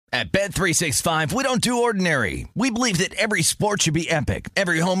At Bet365, we don't do ordinary. We believe that every sport should be epic.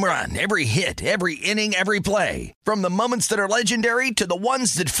 Every home run, every hit, every inning, every play. From the moments that are legendary to the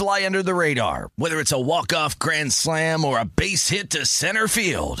ones that fly under the radar. Whether it's a walk-off grand slam or a base hit to center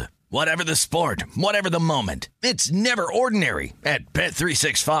field. Whatever the sport, whatever the moment. It's never ordinary at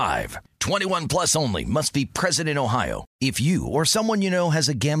Bet365. 21 plus only. Must be present in Ohio. If you or someone you know has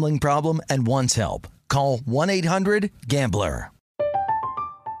a gambling problem and wants help, call 1-800-GAMBLER.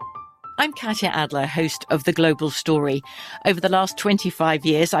 I'm Katya Adler, host of The Global Story. Over the last 25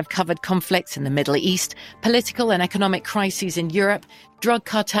 years, I've covered conflicts in the Middle East, political and economic crises in Europe, drug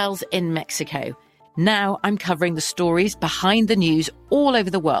cartels in Mexico. Now I'm covering the stories behind the news all over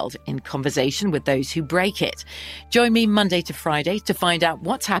the world in conversation with those who break it. Join me Monday to Friday to find out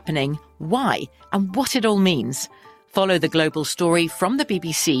what's happening, why, and what it all means. Follow The Global Story from the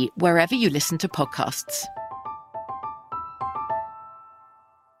BBC wherever you listen to podcasts.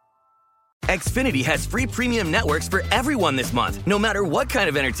 Xfinity has free premium networks for everyone this month, no matter what kind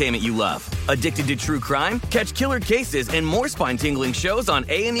of entertainment you love. Addicted to true crime? Catch killer cases and more spine-tingling shows on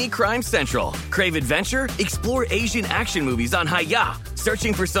A&E Crime Central. Crave adventure? Explore Asian action movies on Hi-YAH.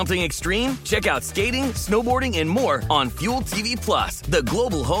 Searching for something extreme? Check out skating, snowboarding, and more on Fuel TV Plus, the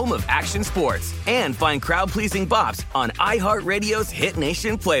global home of action sports. And find crowd-pleasing bops on iHeartRadio's Hit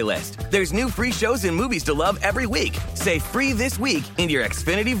Nation playlist. There's new free shows and movies to love every week. Say free this week in your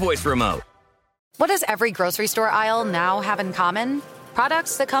Xfinity voice remote. What does every grocery store aisle now have in common?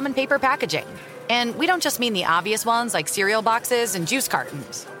 Products that come in paper packaging. And we don't just mean the obvious ones like cereal boxes and juice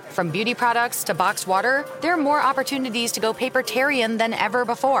cartons. From beauty products to boxed water, there are more opportunities to go papertarian than ever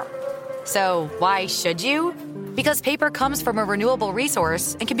before. So why should you? Because paper comes from a renewable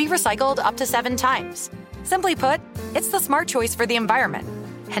resource and can be recycled up to 7 times. Simply put, it's the smart choice for the environment.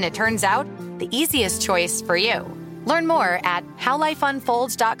 And it turns out, the easiest choice for you. Learn more at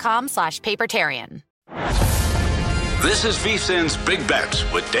howlifeunfolds.com/papertarian. This is VSiN's Big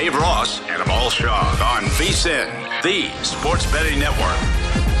Bets with Dave Ross and Amal Shaw on VSiN, the sports betting network.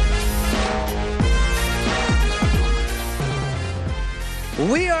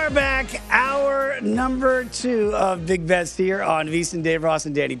 We are back, hour number 2 of Big Bets here on VSiN. Dave Ross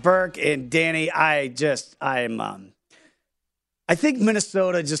and Danny Burke. And Danny, I think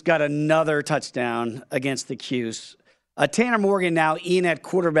Minnesota just got another touchdown against the Cuse. Tanner Morgan now in at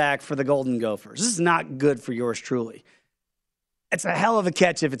quarterback for the Golden Gophers. This is not good for yours truly. It's a hell of a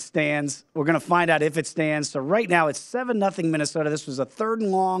catch if it stands. We're going to find out if it stands. So right now it's 7-0 Minnesota. This was a 3rd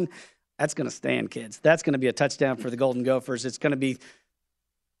and long. That's going to stand, kids. That's going to be a touchdown for the Golden Gophers. It's going to be,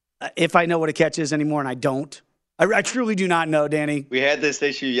 if I know what a catch is anymore, and I don't. I truly do not know, Danny. We had this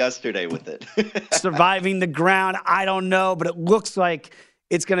issue yesterday with it. Surviving the ground, I don't know, but it looks like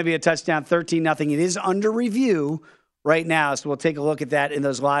it's going to be a touchdown, 13-0. It is under review right now, so we'll take a look at that in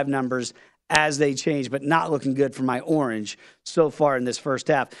those live numbers as they change, but not looking good for my orange so far in this first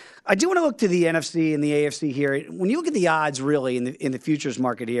half. I do want to look to the NFC and the AFC here. When you look at the odds really in the futures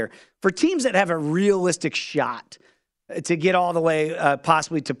market here, for teams that have a realistic shot to get all the way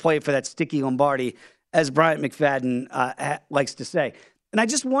possibly to play for that sticky Lombardi, as Bryant McFadden likes to say. And I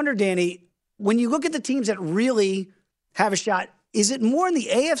just wonder, Danny, when you look at the teams that really have a shot, is it more in the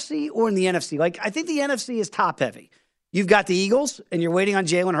AFC or in the NFC? Like, I think the NFC is top-heavy. You've got the Eagles, and you're waiting on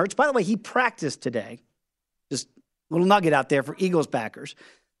Jalen Hurts. By the way, he practiced today. Just a little nugget out there for Eagles backers.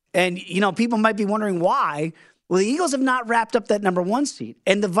 And, people might be wondering why. Well, the Eagles have not wrapped up that number 1 seed.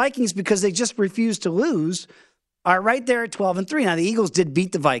 And the Vikings, because they just refused to lose, are right there at 12-3. Now, the Eagles did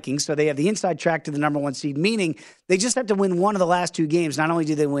beat the Vikings, so they have the inside track to the number 1 seed, meaning they just have to win one of the last 2 games. Not only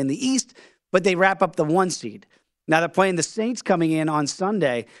do they win the East, but they wrap up the 1 seed. Now, they're playing the Saints coming in on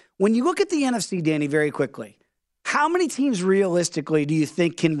Sunday. When you look at the NFC, Danny, very quickly, how many teams realistically do you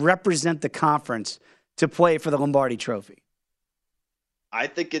think can represent the conference to play for the Lombardi Trophy? I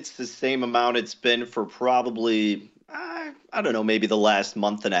think it's the same amount it's been for probably, I don't know, maybe the last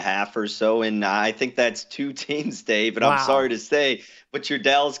month and a half or so. And I think that's 2 teams, Dave. And wow. I'm sorry to say, but your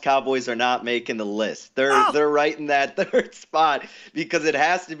Dallas Cowboys are not making the list. They're right in that 3rd spot because it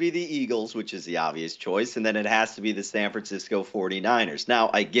has to be the Eagles, which is the obvious choice. And then it has to be the San Francisco 49ers.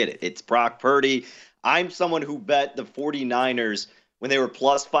 Now, I get it. It's Brock Purdy. I'm someone who bet the 49ers when they were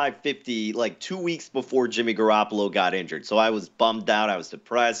plus 550 like 2 weeks before Jimmy Garoppolo got injured. So I was bummed out. I was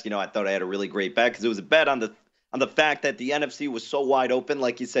depressed. I thought I had a really great bet because it was a bet on the on the fact that the NFC was so wide open,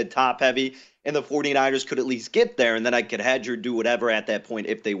 like you said, top heavy, and the 49ers could at least get there, and then I could hedge or do whatever at that point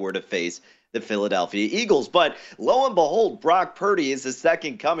if they were to face the Philadelphia Eagles. But lo and behold, Brock Purdy is the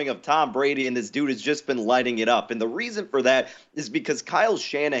second coming of Tom Brady, and this dude has just been lighting it up. And the reason for that is because Kyle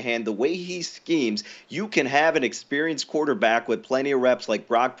Shanahan, the way he schemes, you can have an experienced quarterback with plenty of reps like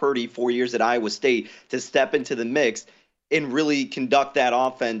Brock Purdy, 4 years at Iowa State, to step into the mix and really conduct that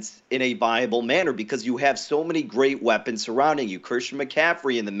offense in a viable manner because you have so many great weapons surrounding you. Christian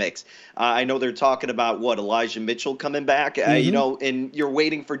McCaffrey in the mix. I know they're talking about, Elijah Mitchell coming back, and you're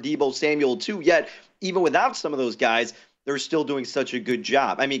waiting for Deebo Samuel too, yet even without some of those guys, they're still doing such a good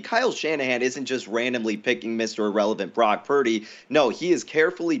job. I mean, Kyle Shanahan isn't just randomly picking Mr. Irrelevant Brock Purdy. No, he is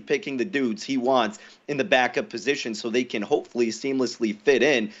carefully picking the dudes he wants in the backup position so they can hopefully seamlessly fit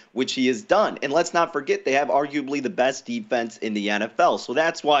in, which he has done. And let's not forget, they have arguably the best defense in the NFL. So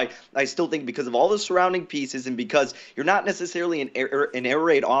that's why I still think, because of all the surrounding pieces and because you're not necessarily an air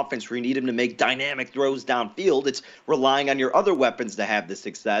raid offense where you need him to make dynamic throws downfield, it's relying on your other weapons to have the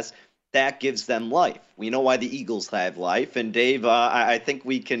success. That gives them life. We know why the Eagles have life. And Dave, I think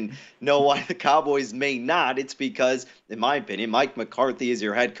we can know why the Cowboys may not. It's because, in my opinion, Mike McCarthy is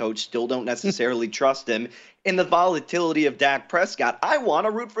your head coach. Still don't necessarily trust him. In the volatility of Dak Prescott, I want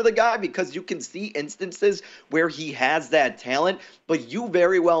to root for the guy because you can see instances where he has that talent. But you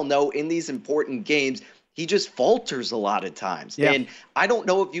very well know in these important games, he just falters a lot of times. Yeah. And I don't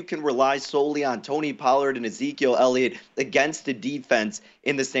know if you can rely solely on Tony Pollard and Ezekiel Elliott against the defense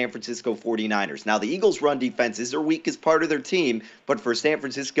in the San Francisco 49ers. Now, the Eagles' run defense is their weakest part of their team, but for San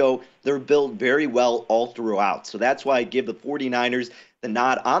Francisco, they're built very well all throughout. So that's why I give the 49ers the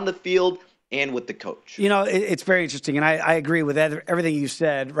nod on the field and with the coach. It's very interesting, and I agree with everything you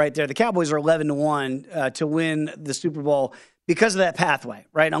said right there. The Cowboys are 11-1 to win the Super Bowl because of that pathway,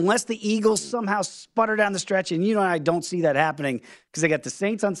 right? Unless the Eagles somehow sputter down the stretch, and I don't see that happening because they got the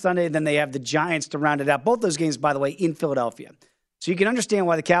Saints on Sunday, then they have the Giants to round it out. Both those games, by the way, in Philadelphia. So you can understand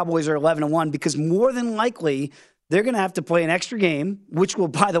why the Cowboys are 11-1 because more than likely they're going to have to play an extra game, which will,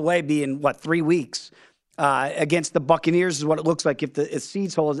 by the way, be in, 3 weeks against the Buccaneers is what it looks like if the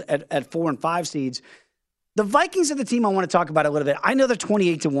seeds hold at 4 and 5 seeds. The Vikings are the team I want to talk about a little bit. I know they're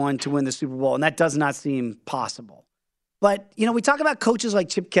 28-1 to win the Super Bowl, and that does not seem possible. But, we talk about coaches like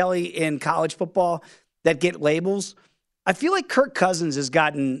Chip Kelly in college football that get labels. I feel like Kirk Cousins has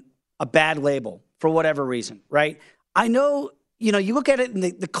gotten a bad label for whatever reason, right? I know, you look at it, and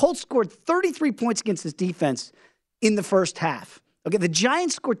the Colts scored 33 points against this defense in the first half. Okay, the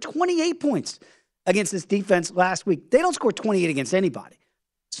Giants scored 28 points against this defense last week. They don't score 28 against anybody.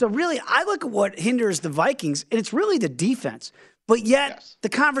 So really, I look at what hinders the Vikings, and it's really the defense. But yet, The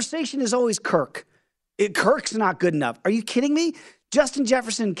conversation is always Kirk. Kirk's not good enough. Are you kidding me? Justin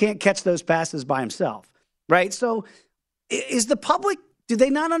Jefferson can't catch those passes by himself, right? So is the public, do they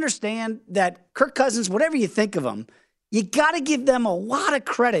not understand that Kirk Cousins, whatever you think of him, you got to give them a lot of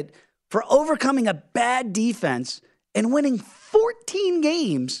credit for overcoming a bad defense and winning 14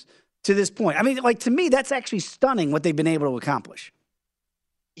 games to this point. I mean, to me, that's actually stunning what they've been able to accomplish.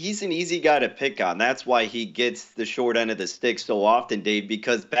 He's an easy guy to pick on. That's why he gets the short end of the stick so often, Dave,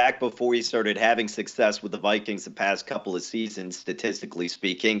 because back before he started having success with the Vikings the past couple of seasons, statistically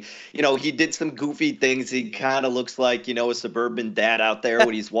speaking, he did some goofy things. He kind of looks like, a suburban dad out there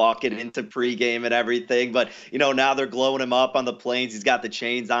when he's walking into pregame and everything. But, now they're glowing him up on the planes. He's got the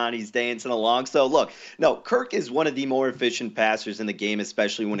chains on. He's dancing along. So, look, no, Kirk is one of the more efficient passers in the game,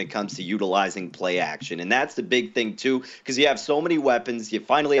 especially when it comes to utilizing play action. And that's the big thing, too, because you have so many weapons. You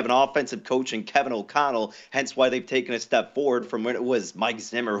finally have an offensive coach in Kevin O'Connell, hence why they've taken a step forward from when it was Mike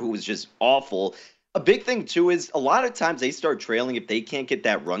Zimmer, who was just awful. A big thing, too, is a lot of times they start trailing if they can't get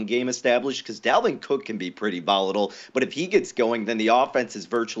that run game established because Dalvin Cook can be pretty volatile. But if he gets going, then the offense is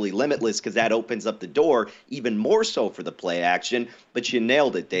virtually limitless because that opens up the door even more so for the play action. But you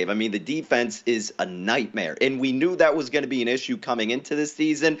nailed it, Dave. I mean, the defense is a nightmare. And we knew that was going to be an issue coming into this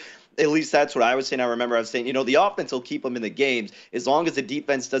season. At least that's what I was saying. I remember I was saying, the offense will keep them in the games. As long as the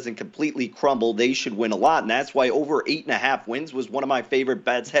defense doesn't completely crumble, they should win a lot. And that's why over 8.5 wins was one of my favorite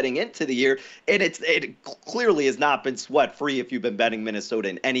bets heading into the year. And it clearly has not been sweat-free if you've been betting Minnesota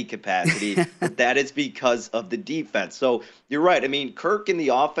in any capacity. But that is because of the defense. So you're right. I mean, Kirk in the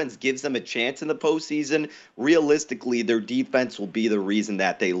offense gives them a chance in the postseason. Realistically, their defense will be the reason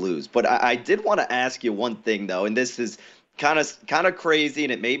that they lose. But I did want to ask you one thing, though, and this is kind of crazy,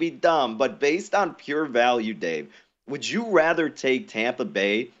 and it may be dumb, but based on pure value, Dave, would you rather take Tampa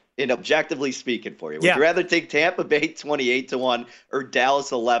Bay in objectively speaking for you. Would you rather take Tampa Bay 28-1 or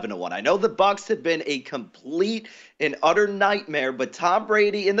Dallas 11-1? I know the Bucs have been a complete and utter nightmare, but Tom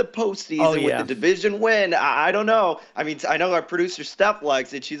Brady in the postseason with the division win, I don't know. I mean, I know our producer Steph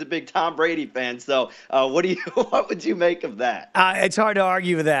likes it. She's a big Tom Brady fan. So what would you make of that? It's hard to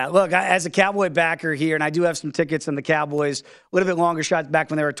argue with that. Look, as a Cowboy backer here, and I do have some tickets on the Cowboys, a little bit longer shots back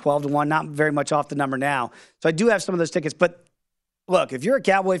when they were 12-1, not very much off the number now. So I do have some of those tickets. But look, if you're a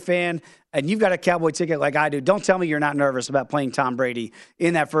Cowboy fan and you've got a Cowboy ticket like I do, don't tell me you're not nervous about playing Tom Brady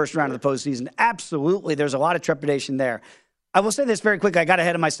in that first round of the postseason. Absolutely. There's a lot of trepidation there. I will say this very quickly. I got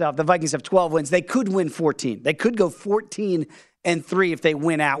ahead of myself. The Vikings have 12 wins. They could win 14. They could go 14-3 if they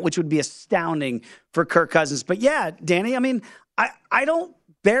win out, which would be astounding for Kirk Cousins. But yeah, Danny, I mean, I don't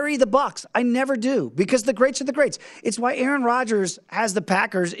bury the Bucs. I never do, because the greats are the greats. It's why Aaron Rodgers has the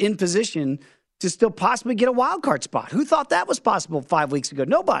Packers in position to still possibly get a wild card spot. Who thought that was possible 5 weeks ago?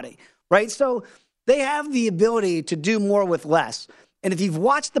 Nobody, right? So they have the ability to do more with less. And if you've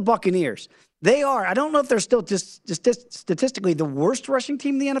watched the Buccaneers, they are, I don't know if they're still just statistically the worst rushing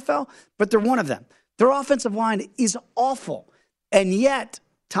team in the NFL, but they're one of them. Their offensive line is awful. And yet,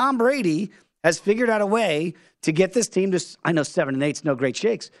 Tom Brady has figured out a way to get this team to, I know 7-8 is no great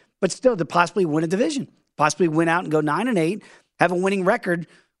shakes, but still to possibly win a division, possibly win out and go 9-8, have a winning record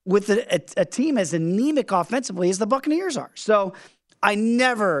with a team as anemic offensively as the Buccaneers are. So I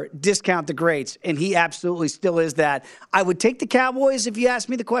never discount the greats, and he absolutely still is that. I would take the Cowboys, if you ask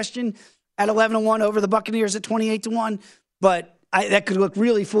me the question, at 11-1 over the Buccaneers at 28-1, but that could look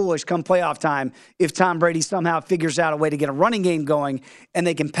really foolish come playoff time if Tom Brady somehow figures out a way to get a running game going and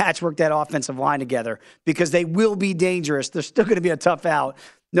they can patchwork that offensive line together, because they will be dangerous. They're still going to be a tough out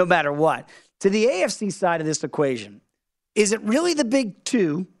no matter what. To the AFC side of this equation, is it really the big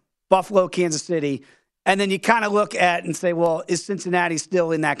two, Buffalo, Kansas City, and then you kind of look at and say, well, is Cincinnati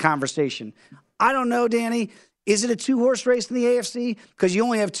still in that conversation? I don't know, Danny. Is it a two-horse race in the AFC? Because you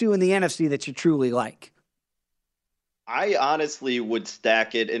only have two in the NFC that you truly like. I honestly would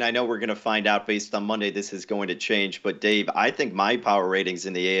stack it, and I know we're going to find out based on Monday this is going to change, but Dave, I think my power ratings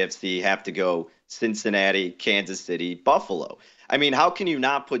in the AFC have to go Cincinnati, Kansas City, Buffalo. I mean, how can you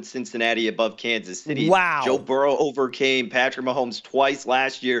not put Cincinnati above Kansas City? Wow. Joe Burrow overcame Patrick Mahomes twice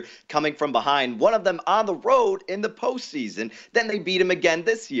last year, coming from behind, one of them on the road in the postseason. Then they beat him again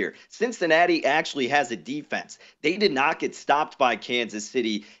this year. Cincinnati actually has a defense. They did not get stopped by Kansas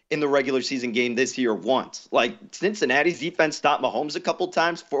City in the regular season game this year once. Like, Cincinnati's defense stopped Mahomes a couple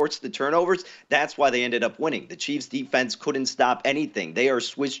times, forced the turnovers. That's why they ended up winning. The Chiefs' defense couldn't stop anything. They are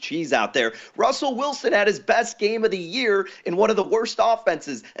Swiss cheese out there. Russell Wilson had his best game of the year in one of the worst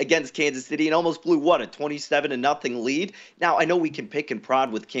offenses against Kansas City and almost blew, a 27-0 lead? Now, I know we can pick and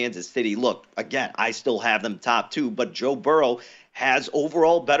prod with Kansas City. Look, again, I still have them top two, but Joe Burrow has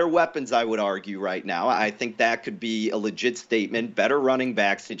overall better weapons, I would argue, right now. I think that could be a legit statement. Better running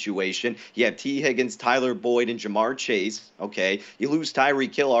back situation. You have T. Higgins, Tyler Boyd, and Jamar Chase. Okay. You lose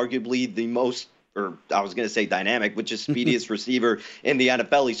Tyreek Hill, arguably the most, or I was going to say dynamic, but just speediest receiver in the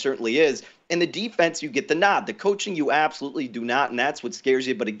NFL. He certainly is. In the defense, you get the nod. The coaching, you absolutely do not, and that's what scares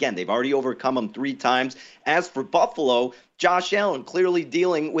you. But again, they've already overcome them 3 times. As for Buffalo, Josh Allen clearly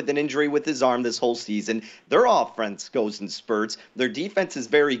dealing with an injury with his arm this whole season. Their offense goes in spurts. Their defense is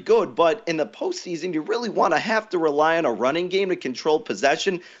very good, but in the postseason, you really want to have to rely on a running game to control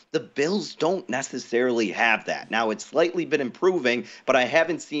possession. The Bills don't necessarily have that. Now, it's slightly been improving, but I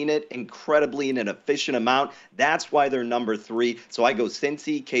haven't seen it incredibly in an efficient amount. That's why they're number 3. So I go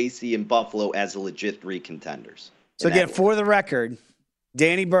Cincy, KC, and Buffalo as a legit 3 contenders. So again, for the record,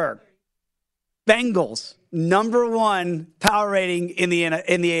 Danny Burke, Bengals, number 1 power rating in the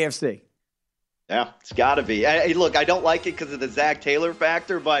AFC. Yeah, it's got to be. Hey, look, I don't like it because of the Zach Taylor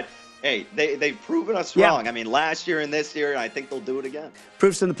factor, but hey, they've proven us wrong. I mean, last year and this year, and I think they'll do it again.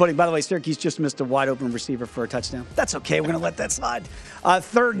 Proof's in the pudding. By the way, Syracuse just missed a wide-open receiver for a touchdown. That's okay. We're going to let that slide.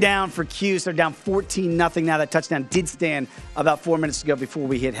 Third down for Cuse. They're down 14-0 now. That touchdown did stand about 4 minutes ago before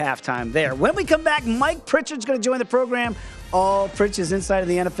we hit halftime there. When we come back, Mike Pritchard's going to join the program. All Pritchard's inside of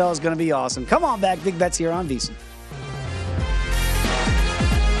the NFL is going to be awesome. Come on back. Big Bets here on VSiN.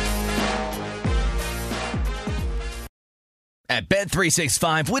 At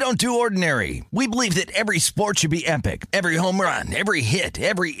Bet365, we don't do ordinary. We believe that every sport should be epic. Every home run, every hit,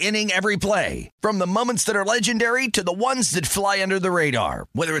 every inning, every play. From the moments that are legendary to the ones that fly under the radar.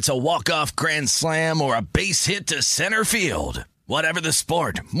 Whether it's a walk-off grand slam or a base hit to center field. Whatever the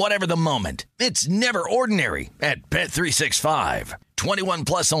sport, whatever the moment. It's never ordinary at Bet365. 21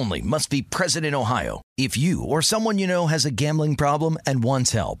 plus only. Must be present in Ohio. If you or someone you know has a gambling problem and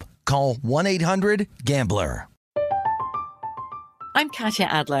wants help, call 1-800-GAMBLER. I'm Katya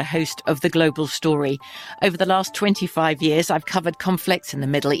Adler, host of The Global Story. Over the last 25 years, I've covered conflicts in the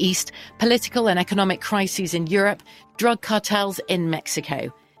Middle East, political and economic crises in Europe, drug cartels in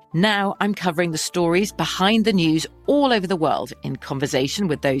Mexico. Now I'm covering the stories behind the news all over the world in conversation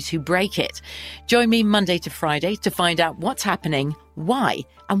with those who break it. Join me Monday to Friday to find out what's happening, why,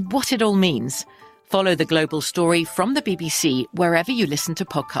 and what it all means. Follow The Global Story from the BBC wherever you listen to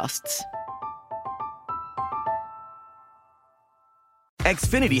podcasts.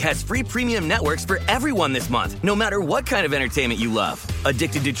 Xfinity has free premium networks for everyone this month, no matter what kind of entertainment you love.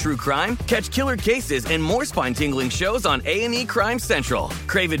 Addicted to true crime? Catch killer cases and more spine-tingling shows on A&E Crime Central.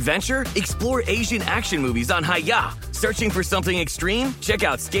 Crave adventure? Explore Asian action movies on Hi-YAH. Searching for something extreme? Check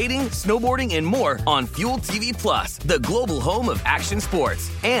out skating, snowboarding, and more on Fuel TV Plus, the global home of action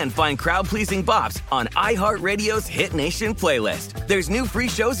sports. And find crowd-pleasing bops on iHeartRadio's Hit Nation playlist. There's new free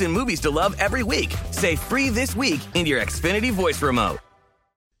shows and movies to love every week. Say free this week in your Xfinity voice remote.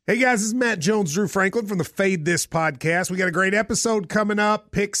 Hey guys, this is Matt Jones, Drew Franklin from the Fade This podcast. We got a great episode coming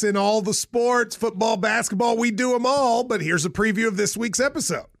up, picks in all the sports, football, basketball, we do them all, but here's a preview of this week's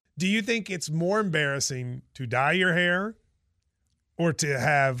episode. Do you think it's more embarrassing to dye your hair or to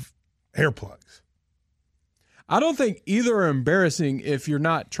have hair plugs? I don't think either are embarrassing if you're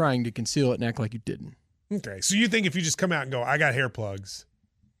not trying to conceal it and act like you didn't. Okay, so you think if you just come out and go, I got hair plugs.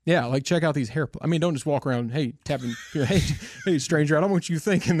 Yeah, like check out these hair plugs. I mean, don't just walk around, hey, tapping, hey, stranger, I don't want you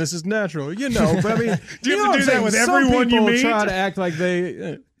thinking this is natural. You know, but I mean, do you have to do that with everyone you meet? Try to act like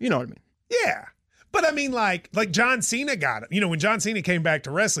they, you know what I mean? Yeah. But I mean, like John Cena got it. You know, when John Cena came back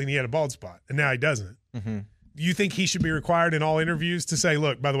to wrestling, he had a bald spot, and now he doesn't. Mm-hmm. You think he should be required in all interviews to say,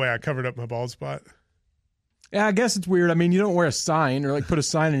 look, by the way, I covered up my bald spot? Yeah, I guess it's weird. I mean, you don't wear a sign or like put a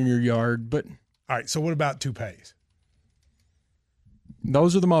sign in your yard, but. All right, so what about toupees?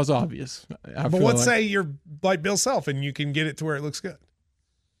 Those are the most obvious. But let's say you're like Bill Self and you can get it to where it looks good.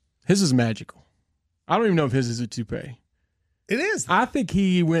 His is magical. I don't even know if his is a toupee. It is. I think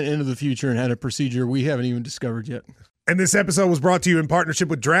he went into the future and had a procedure we haven't even discovered yet. And this episode was brought to you in partnership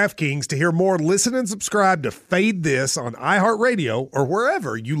with DraftKings. To hear more, listen and subscribe to Fade This on iHeartRadio or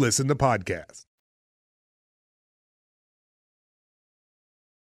wherever you listen to podcasts.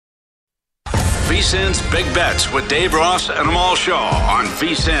 VSiN's Big Bets with Dave Ross and Amal Shaw on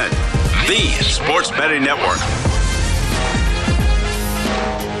VSiN, the sports betting network.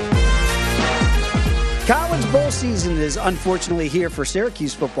 College bowl season is unfortunately here for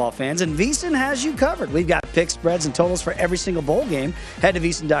Syracuse football fans, and VSiN has you covered. We've got picks, spreads, and totals for every single bowl game. Head to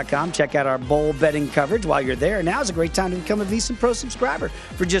VSiN.com, check out our bowl betting coverage while you're there. Now is a great time to become a VSiN Pro subscriber.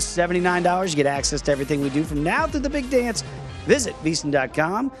 For just $79, you get access to everything we do from now through the big dance. Visit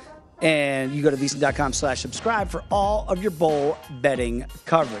VSiN.com. And you go to VSiN.com/subscribe for all of your bowl betting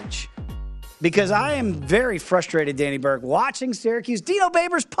coverage. Because I am very frustrated, Danny Burke, watching Syracuse. Dino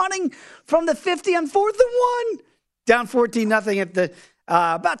Babers punting from the 50 on 4th and 1. Down 14-0 at the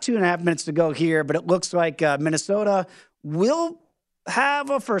about 2.5 minutes to go here. But it looks like Minnesota will have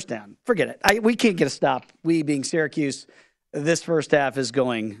a first down. Forget it. We can't get a stop. We being Syracuse, this first half is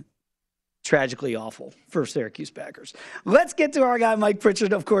going tragically awful for Syracuse Packers. Let's get to our guy, Mike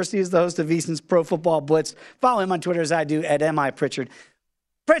Pritchard. Of course, he is the host of VSiN's Pro Football Blitz. Follow him on Twitter as I do at MIPritchard.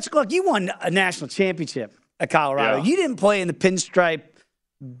 Pritch, look, you won a national championship at Colorado. Yeah. You didn't play in the pinstripe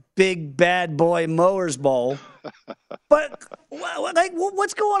big bad boy mowers bowl. But like,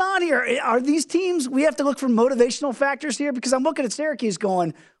 what's going on here? Are these teams, we have to look for motivational factors here? Because I'm looking at Syracuse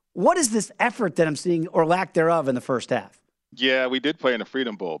going, what is this effort that I'm seeing or lack thereof in the first half? Yeah, we did play in the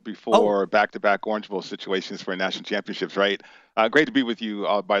Freedom Bowl before back-to-back Orange Bowl situations for national championships, right? Great to be with you,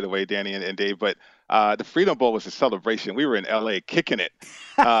 by the way, Danny and Dave. But the Freedom Bowl was a celebration. We were in L.A. kicking it.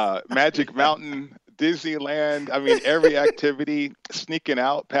 Magic Mountain, Disneyland. I mean, every activity, sneaking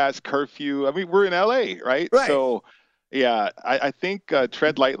out past curfew. I mean, we're in L.A., right? So, yeah, I think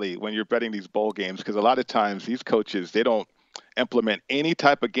tread lightly when you're betting these bowl games because a lot of times these coaches, they don't implement any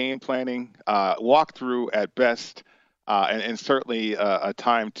type of game planning, walkthrough at best. And certainly a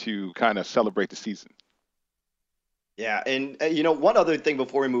time to kind of celebrate the season. Yeah, and one other thing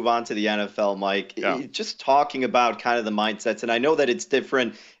before we move on to the NFL, Mike, just talking about kind of the mindsets, and I know that it's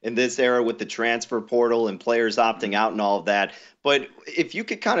different in this era with the transfer portal and players opting out and all of that, but if you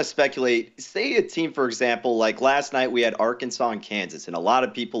could kind of speculate, say a team, for example, like last night we had Arkansas and Kansas, and a lot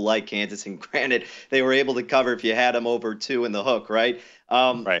of people like Kansas, and granted, they were able to cover if you had them over 2 in the hook, right?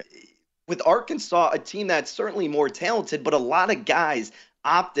 Right. With Arkansas, a team that's certainly more talented, but a lot of guys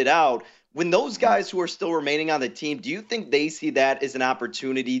opted out. When those guys who are still remaining on the team, do you think they see that as an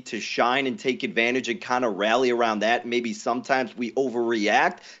opportunity to shine and take advantage and kind of rally around that? Maybe sometimes we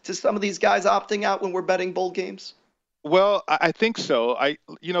overreact to some of these guys opting out when we're betting bowl games? Well, I think so.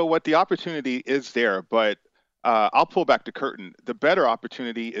 You know what, the opportunity is there, but I'll pull back the curtain. The better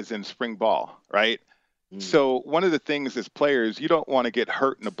opportunity is in spring ball, right? So one of the things as players, you don't want to get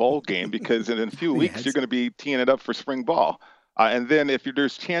hurt in a bowl game because in a few weeks you're going to be teeing it up for spring ball. And then if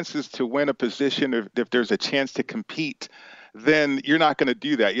there's chances to win a position, or if there's a chance to compete, then you're not going to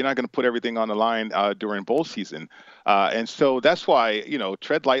do that. You're not going to put everything on the line during bowl season. And so that's why,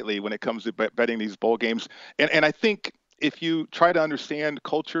 tread lightly when it comes to betting these bowl games. And I think if you try to understand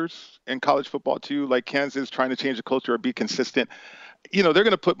cultures in college football too, like Kansas trying to change the culture or be consistent, they're going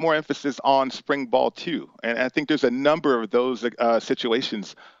to put more emphasis on spring ball too. And I think there's a number of those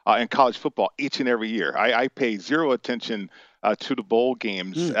situations in college football each and every year. I pay zero attention to the bowl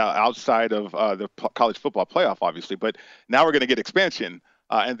games outside of the college football playoff, obviously. But now we're going to get expansion,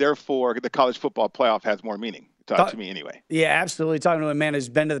 and therefore the college football playoff has more meaning. To me anyway. Yeah, absolutely. Talking to a man who's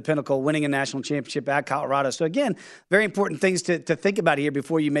been to the pinnacle, winning a national championship at Colorado. So again, very important things to think about here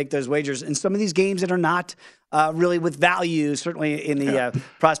before you make those wagers. And some of these games that are not really with value, certainly in the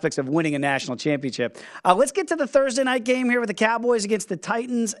prospects of winning a national championship. Let's get to the Thursday night game here with the Cowboys against the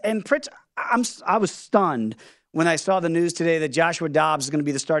Titans. And Pritch, I was stunned when I saw the news today that Joshua Dobbs is going to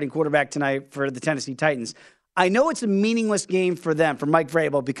be the starting quarterback tonight for the Tennessee Titans. I know it's a meaningless game for them, for Mike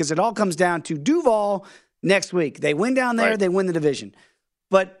Vrabel, because it all comes down to Duval next week. They win down there, They win the division.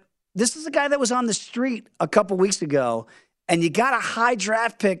 But this is a guy that was on the street a couple weeks ago, and you got a high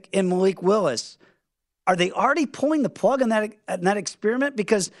draft pick in Malik Willis. Are they already pulling the plug on that experiment?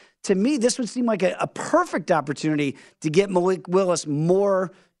 Because to me, this would seem like a perfect opportunity to get Malik Willis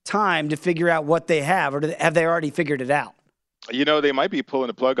more time to figure out what they have, or have they already figured it out? They might be pulling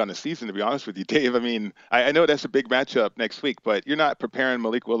the plug on the season, to be honest with you, Dave. I mean, I know that's a big matchup next week, but you're not preparing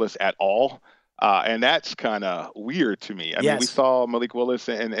Malik Willis at all. And that's kind of weird to me. I mean, we saw Malik Willis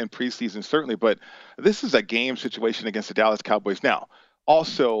in preseason, certainly, but this is a game situation against the Dallas Cowboys. Now,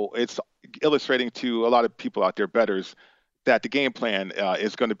 also, it's illustrating to a lot of people out there, bettors, that the game plan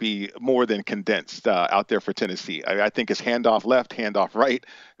is going to be more than condensed out there for Tennessee. I think it's handoff left, handoff right,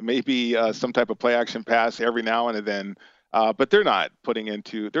 maybe some type of play action pass every now and then. But they're not putting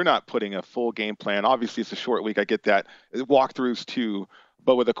a full game plan. Obviously, it's a short week. I get that. Walkthroughs too.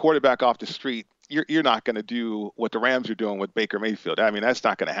 But with a quarterback off the street, you're not going to do what the Rams are doing with Baker Mayfield. I mean, that's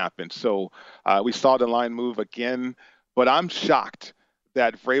not going to happen. So we saw the line move again, but I'm shocked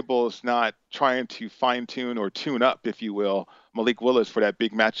that Vrabel is not trying to fine-tune or tune up, if you will, Malik Willis for that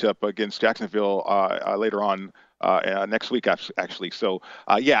big matchup against Jacksonville later on next week, actually. So,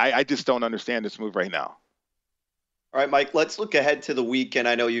 I just don't understand this move right now. All right, Mike, let's look ahead to the weekend.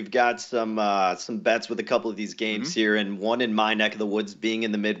 I know you've got some bets with a couple of these games here, and one in my neck of the woods being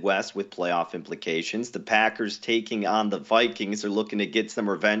in the Midwest with playoff implications. The Packers taking on the Vikings. They're looking to get some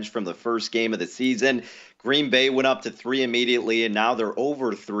revenge from the first game of the season. Green Bay went up to 3 immediately, and now they're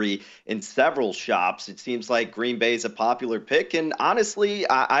over 3 in several shops. It seems like Green Bay is a popular pick, and honestly,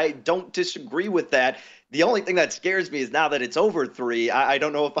 I don't disagree with that. The only thing that scares me is now that it's over 3, I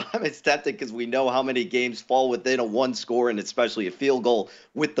don't know if I'm as tempted because we know how many games fall within a one score and especially a field goal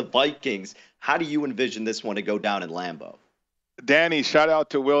with the Vikings. How do you envision this one to go down in Lambeau? Danny, shout out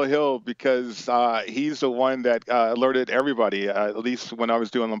to Will Hill because he's the one that alerted everybody, at least when I was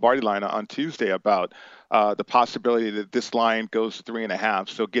doing Lombardi Line on Tuesday, about the possibility that this line goes to 3.5.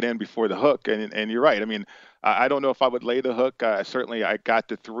 So get in before the hook. And you're right. I mean, I don't know if I would lay the hook. Certainly I got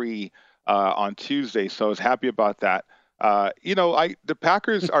the 3 on Tuesday, so I was happy about that. The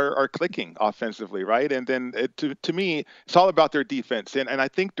Packers are clicking offensively, right? And then to me, it's all about their defense. And I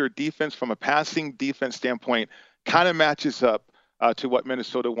think their defense from a passing defense standpoint kind of matches up to what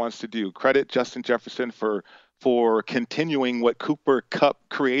Minnesota wants to do. Credit Justin Jefferson for continuing what Cooper Kupp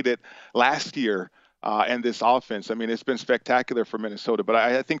created last year and this offense. I mean, it's been spectacular for Minnesota, but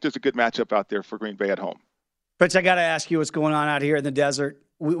I think there's a good matchup out there for Green Bay at home. Rich, I got to ask you what's going on out here in the desert.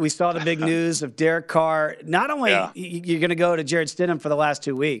 We saw the big news of Derek Carr. Not only you're going to go to Jarrett Stidham for the last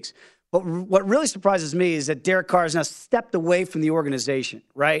 2 weeks, but what really surprises me is that Derek Carr has now stepped away from the organization,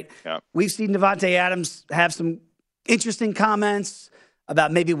 right? Yeah. We've seen Davante Adams have some interesting comments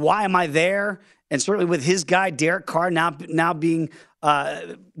about maybe why am I there? And certainly with his guy, Derek Carr, now being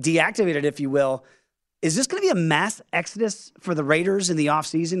deactivated, if you will. Is this going to be a mass exodus for the Raiders in the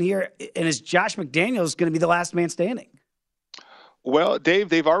offseason here? And is Josh McDaniels going to be the last man standing? Well, Dave,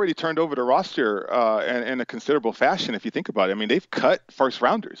 they've already turned over the roster in a considerable fashion, if you think about it. I mean, they've cut first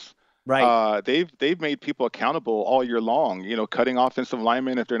rounders. Right. They've made people accountable all year long, cutting offensive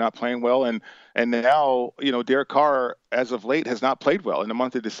linemen if they're not playing well. And now, Derek Carr, as of late, has not played well in the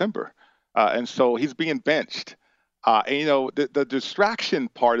month of December. And so he's being benched. And, the distraction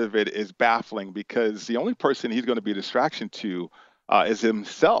part of it is baffling because the only person he's going to be a distraction to is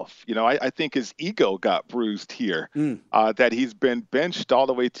himself. I think his ego got bruised here, that he's been benched all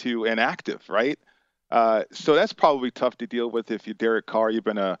the way to inactive, right? So that's probably tough to deal with if you're Derek Carr. You've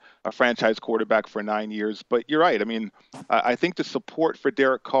been a franchise quarterback for 9 years. But you're right. I mean, I think the support for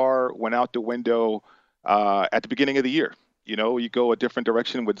Derek Carr went out the window at the beginning of the year. You go a different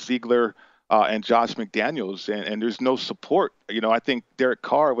direction with Ziegler and Josh McDaniels, and there's no support. I think Derek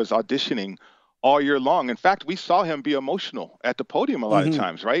Carr was auditioning all year long. In fact, we saw him be emotional at the podium a lot of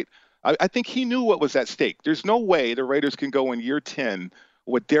times, right? I think he knew what was at stake. There's no way the Raiders can go in year 10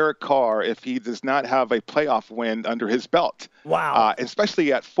 with Derek Carr if he does not have a playoff win under his belt. Wow.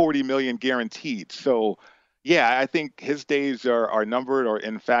 Especially at $40 million guaranteed. So, yeah, I think his days are numbered, or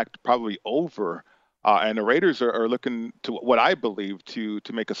in fact probably over. And the Raiders are looking to what I believe to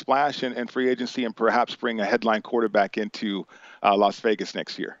make a splash in free agency and perhaps bring a headline quarterback into Las Vegas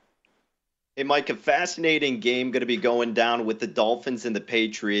next year. Hey, Mike, a fascinating game going to be going down with the Dolphins and the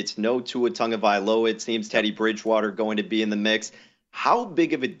Patriots. No Tua Tagovailoa. It seems Teddy Bridgewater going to be in the mix. How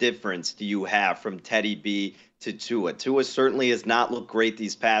big of a difference do you have from Teddy B to Tua? Tua certainly has not looked great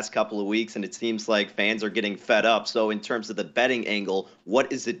these past couple of weeks, and it seems like fans are getting fed up. So in terms of the betting angle,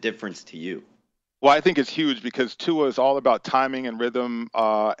 what is the difference to you? Well, I think it's huge because Tua is all about timing and rhythm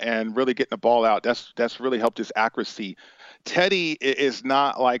and really getting the ball out. That's really helped his accuracy. Teddy is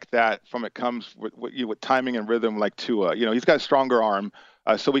not like that from it comes with timing and rhythm like Tua. He's got a stronger arm,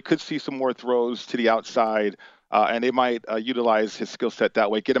 so we could see some more throws to the outside, and they might utilize his skill set that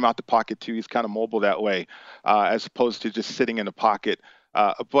way, get him out the pocket too. He's kind of mobile that way, as opposed to just sitting in the pocket.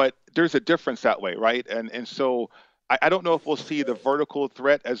 But there's a difference that way, right? And so I don't know if we'll see the vertical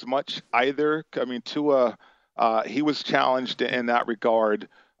threat as much either. I mean, Tua, he was challenged in that regard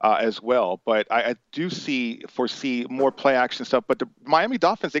as well. But I do foresee more play action stuff. But the Miami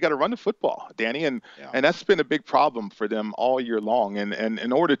Dolphins, they got to run the football, Danny, and that's been a big problem for them all year long. And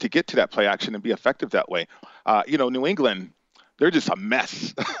in order to get to that play action and be effective that way, New England, they're just a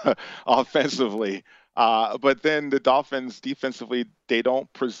mess offensively. But then the Dolphins defensively, they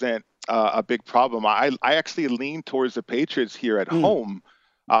don't present a big problem. I actually lean towards the Patriots here at home,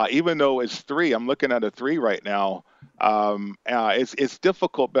 even though it's 3. I'm looking at a 3 right now. It's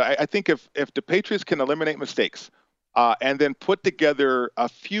difficult, but I think if the Patriots can eliminate mistakes and then put together a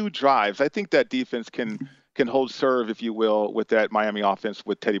few drives, I think that defense can hold serve, if you will, with that Miami offense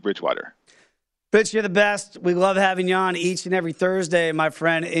with Teddy Bridgewater. Fitz, you're the best. We love having you on each and every Thursday, my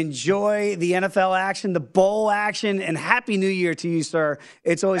friend. Enjoy the NFL action, the bowl action, and Happy New Year to you, sir.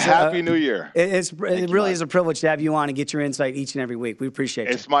 It's always Happy New Year. It really is a privilege to have you on and get your insight each and every week. We appreciate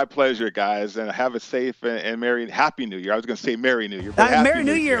it. It's my pleasure, guys, and have a safe and merry Happy New Year. I was going to say Merry New Year. Merry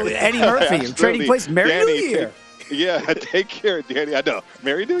New Year with Eddie Murphy. Trading Place, Merry New Year. Take care, Danny. I know.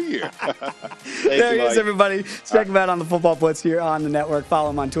 Merry New Year. There he is, everybody. Check him out on the Football Blitz here on the network.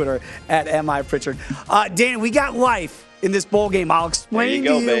 Follow him on Twitter at @MIPritchard. Danny, we got life in this bowl game. I'll explain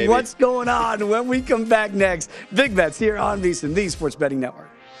to you what's going on when we come back next. Big Bets here on VSiN, the Sports Betting Network.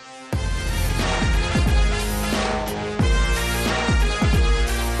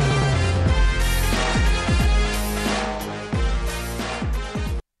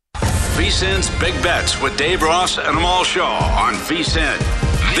 VSiN's Big Bets with Dave Ross and Amal Shaw on VSiN,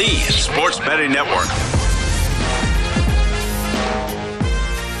 the Sports Betting Network.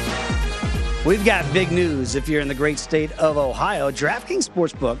 We've got big news if you're in the great state of Ohio. DraftKings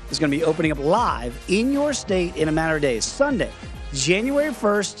Sportsbook is going to be opening up live in your state in a matter of days. Sunday, January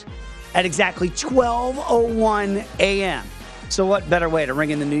 1st at exactly 12:01 a.m. So what better way to ring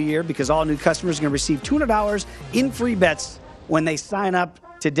in the new year? Because all new customers are going to receive $200 in free bets when they sign up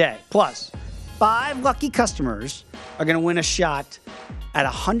today. Plus, 5 lucky customers are going to win a shot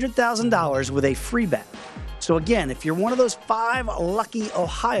at $100,000 with a free bet. So again, if you're one of those 5 lucky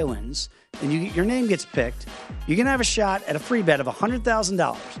Ohioans and your name gets picked, you're going to have a shot at a free bet of $100,000.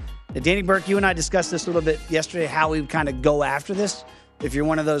 Now, Danny Burke, you and I discussed this a little bit yesterday, how we would kind of go after this if you're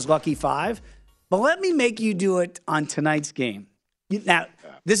one of those lucky 5. But let me make you do it on tonight's game. Now,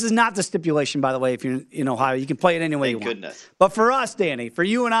 this is not the stipulation, by the way, if you're in Ohio. You can play it any way you want. Goodness. But for us, Danny, for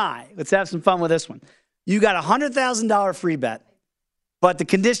you and I, let's have some fun with this one. You got a $100,000 free bet, but the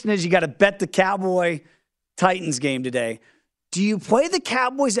condition is you got to bet the Cowboy-Titans game today. Do you play the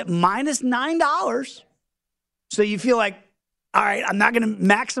Cowboys at minus $9? So you feel like, all right, I'm not going to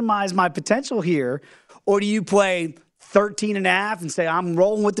maximize my potential here. Or do you play 13.5 and say, I'm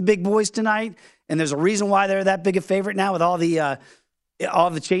rolling with the big boys tonight, and there's a reason why they're that big a favorite now with all the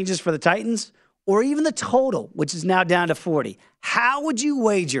changes for the Titans, or even the total, which is now down to 40. How would you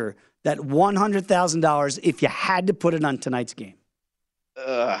wager that $100,000 if you had to put it on tonight's game?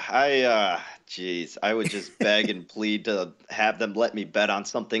 I would just beg and plead to have them let me bet on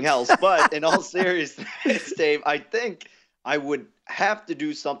something else. But in all seriousness, Dave, I think I would have to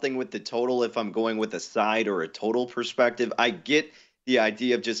do something with the total if I'm going with a side or a total perspective. I get the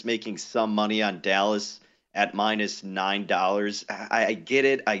idea of just making some money on Dallas at minus $9. I get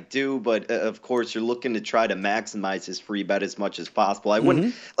it. I do. But of course, you're looking to try to maximize his free bet as much as possible. I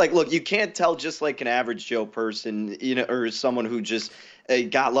wouldn't look, you can't tell just like an average Joe person, or someone who just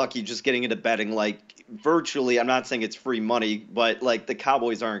got lucky just getting into betting, like virtually, I'm not saying it's free money, but like the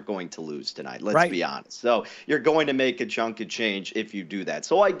Cowboys aren't going to lose tonight. Let's be honest. So you're going to make a chunk of change if you do that.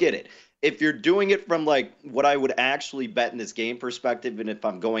 So I get it. If you're doing it from like what I would actually bet in this game perspective, and if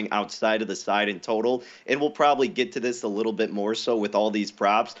I'm going outside of the side in total, and we'll probably get to this a little bit more so with all these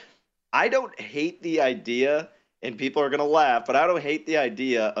props, I don't hate the idea, and people are going to laugh, but I don't hate the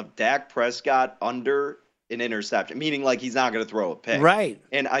idea of Dak Prescott under an interception, meaning like he's not going to throw a pick. Right.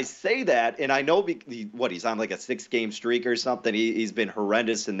 And I say that, and I know he's on like a 6-game streak or something. He's been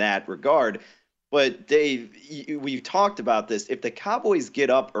horrendous in that regard. But, Dave, we've talked about this. If the Cowboys get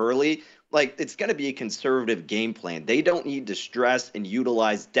up early, like it's going to be a conservative game plan. They don't need to stress and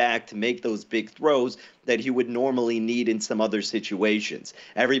utilize Dak to make those big throws that he would normally need in some other situations.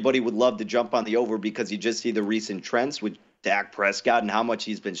 Everybody would love to jump on the over because you just see the recent trends with Dak Prescott and how much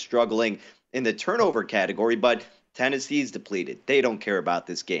he's been struggling in the turnover category. But Tennessee's depleted. They don't care about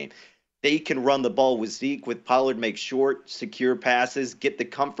this game. They can run the ball with Zeke, with Pollard make short, secure passes, get the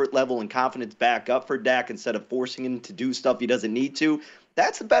comfort level and confidence back up for Dak instead of forcing him to do stuff he doesn't need to.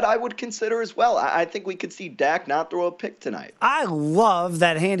 That's a bet I would consider as well. I think we could see Dak not throw a pick tonight. I love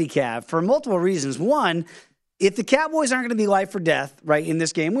that handicap for multiple reasons. One, if the Cowboys aren't going to be life or death, right, in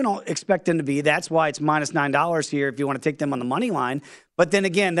this game, we don't expect them to be. That's why it's minus $9 here if you want to take them on the money line. But then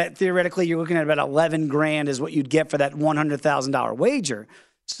again, that theoretically you're looking at about $11,000 is what you'd get for that $100,000 wager.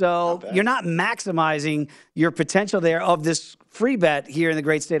 So you're not maximizing your potential there of this free bet here in the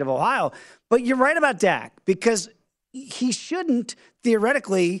great state of Ohio. But you're right about Dak because he shouldn't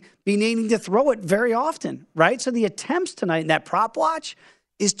theoretically be needing to throw it very often, right? So the attempts tonight in that prop watch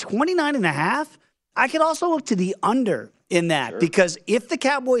is 29.5. I could also look to the under in that because if the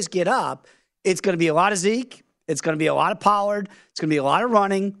Cowboys get up, it's going to be a lot of Zeke. It's going to be a lot of Pollard. It's going to be a lot of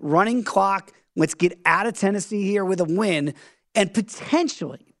running clock. Let's get out of Tennessee here with a win. And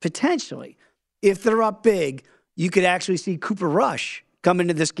potentially, if they're up big, you could actually see Cooper Rush come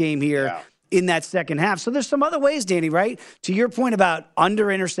into this game here in that second half. So there's some other ways, Danny, right? To your point about under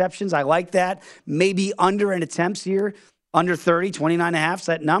interceptions, I like that. Maybe under in attempts here, under 30, 29.5 is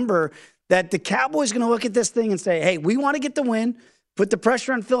that number that the Cowboys going to look at this thing and say, hey, we want to get the win, put the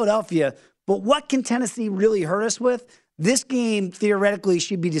pressure on Philadelphia, but what can Tennessee really hurt us with? This game theoretically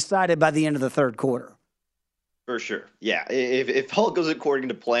should be decided by the end of the third quarter. For sure. Yeah. If all goes according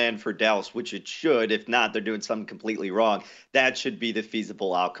to plan for Dallas, which it should, if not, they're doing something completely wrong, that should be the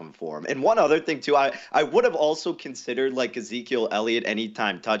feasible outcome for them. And one other thing, too, I would have also considered like Ezekiel Elliott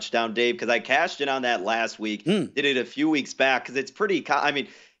anytime touchdown, Dave, because I cashed in on that last week, did it a few weeks back, because it's pretty,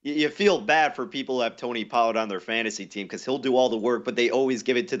 you feel bad for people who have Tony Pollard on their fantasy team because he'll do all the work, but they always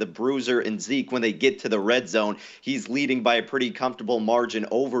give it to the bruiser and Zeke when they get to the red zone. He's leading by a pretty comfortable margin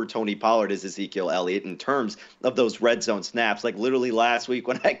over Tony Pollard as Ezekiel Elliott in terms of those red zone snaps. Like literally last week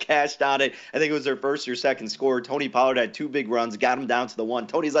when I cashed on it, I think it was their first or second score. Tony Pollard had 2 big runs, got him down to the 1.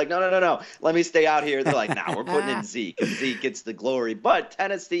 Tony's like, no, let me stay out here. They're like, nah, we're putting in Zeke. And Zeke gets the glory. But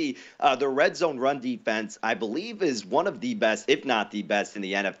Tennessee, the red zone run defense, I believe is one of the best, if not the best in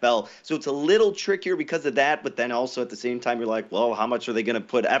the NFL. So it's a little trickier because of that, but then also at the same time, you're like, well, how much are they going to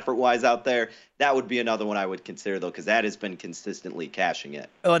put effort-wise out there? That would be another one I would consider, though, because that has been consistently cashing it.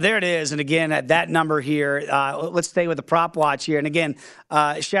 Oh, there it is. And again, at that number here, let's stay with the prop watch here. And again,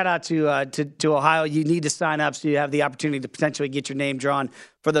 shout out to Ohio. You need to sign up so you have the opportunity to potentially get your name drawn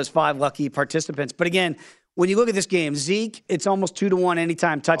for those 5 lucky participants. But again, when you look at this game, Zeke, it's almost 2-1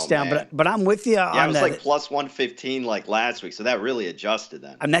 anytime touchdown. But I'm with you on that. Yeah, it was like plus 115 like last week, so that really adjusted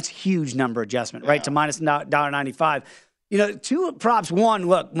then. I mean, that's a huge number adjustment, right, to minus $1.95. 2 props. One,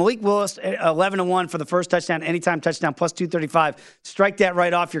 look, Malik Willis, 11-1 for the first touchdown, anytime touchdown, plus 235. Strike that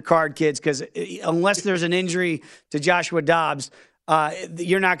right off your card, kids, because unless there's an injury to Joshua Dobbs,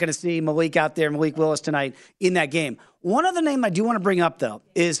 you're not going to see Malik Willis tonight in that game. One other name I do want to bring up, though,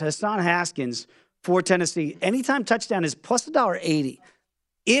 is Hassan Haskins for Tennessee. Anytime touchdown is plus $1.80.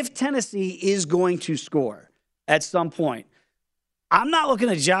 If Tennessee is going to score at some point, I'm not looking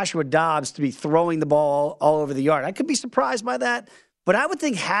at Joshua Dobbs to be throwing the ball all over the yard. I could be surprised by that, but I would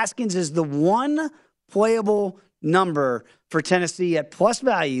think Haskins is the one playable number for Tennessee at plus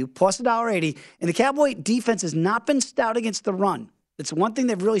value, plus $1.80. And the Cowboy defense has not been stout against the run. It's one thing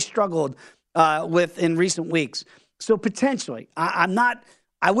they've really struggled with in recent weeks. So potentially, I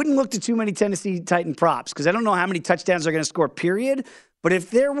wouldn't look to too many Tennessee Titan props because I don't know how many touchdowns they're going to score, period. But if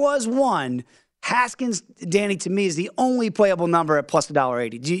there was one, Haskins, Danny, to me, is the only playable number at plus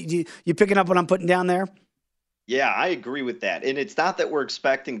 $1.80. You picking up what I'm putting down there? Yeah, I agree with that. And it's not that we're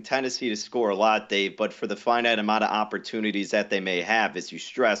expecting Tennessee to score a lot, Dave, but for the finite amount of opportunities that they may have, as you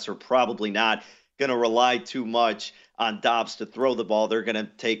stress, are probably not going to rely too much on Dobbs to throw the ball. They're going to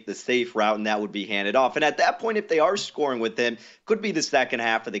take the safe route, and that would be handed off. And at that point, if they are scoring with him, could be the second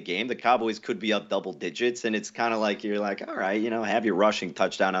half of the game. The Cowboys could be up double digits, and it's kind of like you're like, all right, have your rushing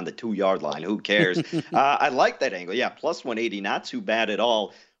touchdown on the 2-yard line. Who cares? I like that angle. Yeah, plus 180, not too bad at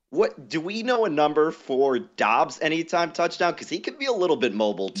all. What do we know a number for Dobbs anytime touchdown? Because he could be a little bit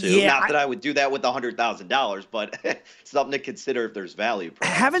mobile too. Yeah, not that I would do that with $100,000, but something to consider if there's value. I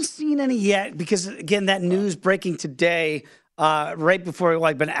haven't seen any yet because, again, that news breaking today, right before,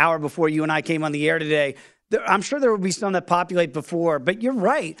 like an hour before you and I came on the air today. I'm sure there will be some that populate before, but you're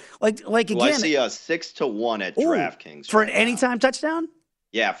right. Like again, I see a 6-1 at DraftKings for an anytime touchdown.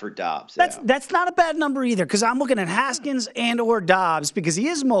 Yeah, for Dobbs. That's not a bad number either because I'm looking at Haskins and or Dobbs because he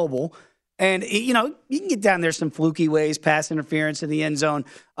is mobile. And, you can get down there some fluky ways, pass interference in the end zone,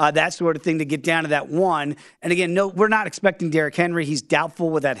 that sort of thing to get down to that one. And, again, no, we're not expecting Derrick Henry. He's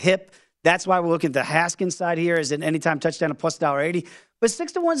doubtful with that hip. That's why we're looking at the Haskins side here as an anytime touchdown at plus $1.80. But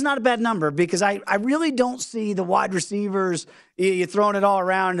 6-1 is not a bad number because I really don't see the wide receivers, you're throwing it all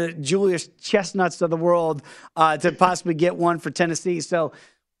around, Julius Chestnuts of the world to possibly get one for Tennessee. So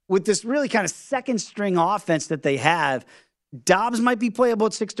with this really kind of second string offense that they have, Dobbs might be playable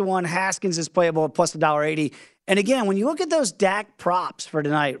at 6-1. Haskins is playable at plus $1.80. And again, when you look at those Dak props for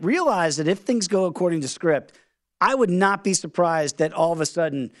tonight, realize that if things go according to script, I would not be surprised that all of a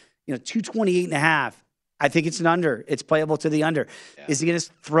sudden, 228.5. I think it's an under. It's playable to the under. Yeah. Is he going to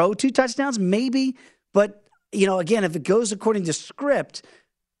throw 2 touchdowns? Maybe. But, again, if it goes according to script,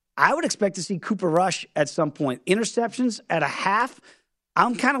 I would expect to see Cooper Rush at some point. Interceptions at a half.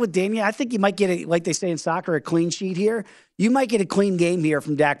 I'm kind of with Daniel. I think you might get, like they say in soccer, a clean sheet here. You might get a clean game here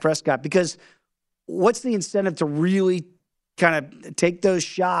from Dak Prescott because what's the incentive to really kind of take those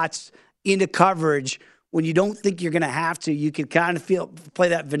shots into coverage when you don't think you're going to have to? You can kind of play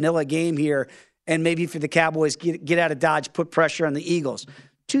that vanilla game here. And maybe for the Cowboys, get out of Dodge, put pressure on the Eagles.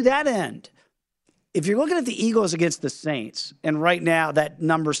 To that end, if you're looking at the Eagles against the Saints, and right now that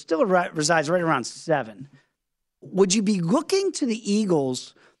number still resides right around 7, would you be looking to the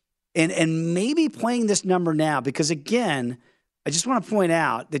Eagles and maybe playing this number now? Because, again, I just want to point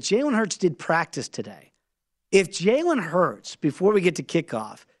out that Jalen Hurts did practice today. If Jalen Hurts, before we get to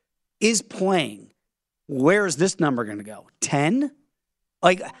kickoff, is playing, where is this number going to go? 10?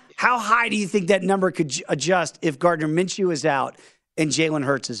 Like, how high do you think that number could adjust if Gardner Minshew is out and Jalen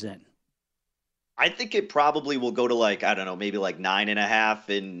Hurts is in? I think it probably will go to maybe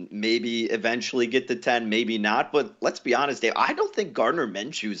 9.5 and maybe eventually get to 10, maybe not. But let's be honest, Dave, I don't think Gardner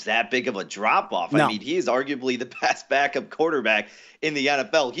Minshew is that big of a drop-off. No. I mean, he is arguably the best backup quarterback in the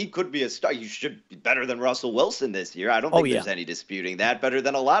NFL. He could be a star. You should be better than Russell Wilson this year. I don't think there's any disputing that. Better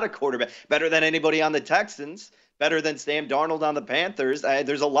than a lot of quarterbacks. Better than anybody on the Texans. Better than Sam Darnold on the Panthers.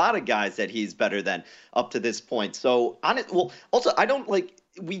 There's a lot of guys that he's better than up to this point. So, also, I don't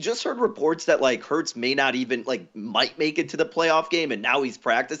we just heard reports that Hurts may not even might make it to the playoff game, and now he's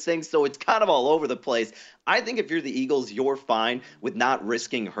practicing. So it's kind of all over the place. I think if you're the Eagles, you're fine with not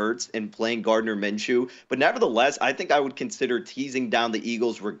risking Hurts and playing Gardner Minshew. But nevertheless, I think I would consider teasing down the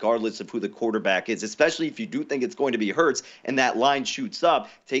Eagles regardless of who the quarterback is, especially if you do think it's going to be Hurts and that line shoots up.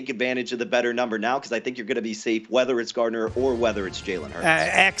 Take advantage of the better number now because I think you're going to be safe whether it's Gardner or whether it's Jalen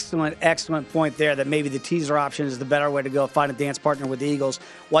Hurts. Excellent point there that maybe the teaser option is the better way to go. Find a dance partner with the Eagles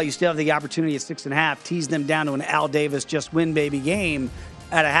while you still have the opportunity at 6.5. Tease them down to an Al Davis just win baby game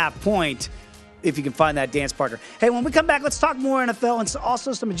at a half point. If you can find that dance partner. Hey, when we come back, let's talk more NFL and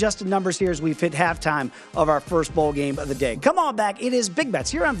also some adjusted numbers here as we've hit halftime of our first bowl game of the day. Come on back. It is Big Bets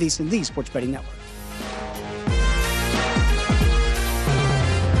here on VSiN, the Sports Betting Network.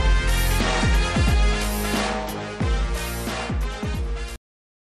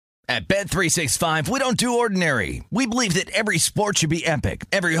 At Bet365, we don't do ordinary. We believe that every sport should be epic.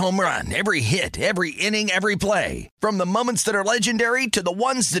 Every home run, every hit, every inning, every play. From the moments that are legendary to the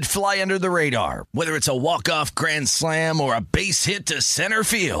ones that fly under the radar. Whether it's a walk-off grand slam or a base hit to center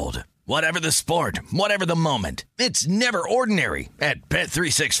field. Whatever the sport, whatever the moment. It's never ordinary at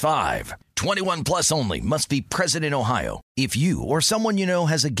Bet365. 21 plus only. Must be present in Ohio. If you or someone you know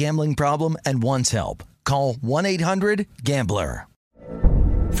has a gambling problem and wants help, Call 1-800-GAMBLER.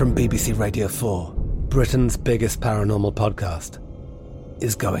 From BBC Radio 4, Britain's biggest paranormal podcast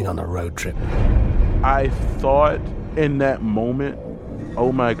is going on a road trip. I thought in that moment,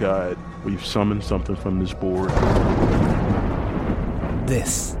 oh my God, we've summoned something from this board.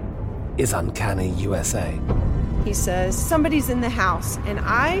 This is Uncanny USA. He says, somebody's in the house, and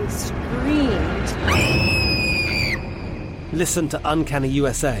I screamed. Listen to Uncanny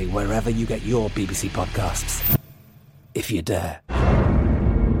USA wherever you get your BBC podcasts, if you dare.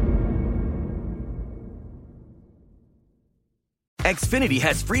 Xfinity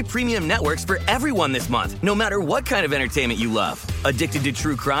has free premium networks for everyone this month, no matter what kind of entertainment you love. Addicted to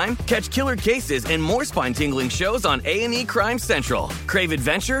true crime? Catch killer cases and more spine-tingling shows on A&E Crime Central. Crave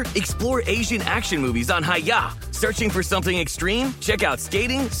adventure? Explore Asian action movies on Hi-YAH. Searching for something extreme? Check out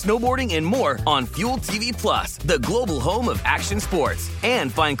skating, snowboarding, and more on Fuel TV Plus, the global home of action sports.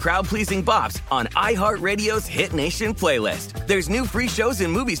 And find crowd-pleasing bops on iHeartRadio's Hit Nation playlist. There's new free shows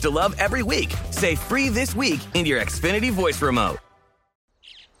and movies to love every week. Say free this week in your Xfinity voice remote.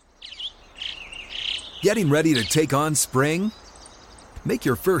 Getting ready to take on spring? Make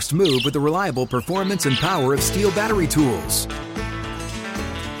your first move with the reliable performance and power of Steel battery tools.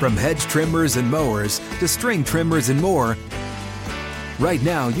 From hedge trimmers and mowers to string trimmers and more, right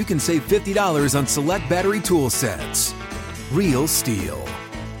now you can save $50 on select battery tool sets. Real Steel.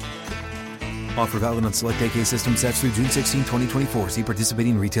 Offer valid on select AK system sets through June 16, 2024. See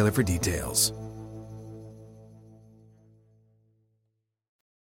participating retailer for details.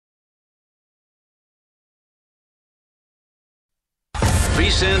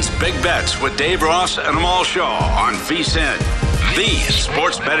 VSiN's Big Bets with Dave Ross and Amal Shaw on VSiN, the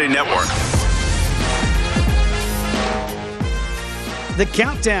sports betting network. The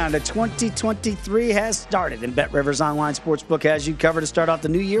countdown to 2023 has started, and BetRivers Online Sportsbook has you covered to start off the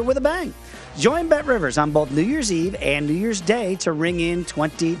new year with a bang. Join BetRivers on both New Year's Eve and New Year's Day to ring in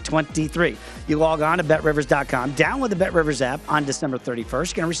 2023. You log on to BetRivers.com, download the BetRivers app on December 31st. You're going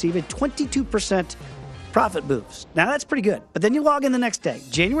to receive a 22% profit boost. Now, that's pretty good. But then you log in the next day,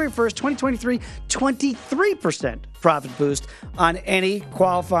 January 1st, 2023, 23% profit boost on any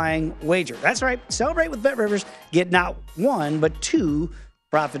qualifying wager. That's right. Celebrate with BetRivers. Get not one, but two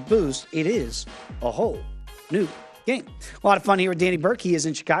profit boosts. It is a whole new game. A lot of fun here with Danny Burke. He is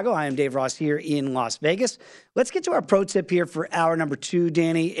in Chicago. I am Dave Ross here in Las Vegas. Let's get to our pro tip here for hour number 2,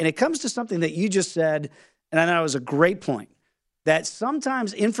 Danny. And it comes to something that you just said, and I thought it was a great point, that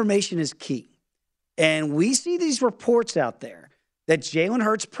sometimes information is key. And we see these reports out there that Jalen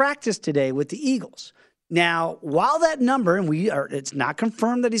Hurts practiced today with the Eagles. Now, while that number, and it's not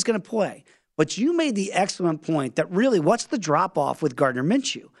confirmed that he's going to play, but you made the excellent point that really, what's the drop-off with Gardner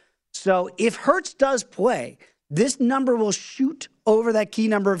Minshew? So if Hurts does play, this number will shoot over that key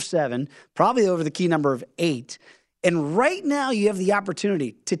number of 7, probably over the key number of 8. And right now you have the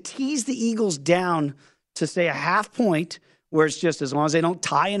opportunity to tease the Eagles down to, say, a half point, where it's just as long as they don't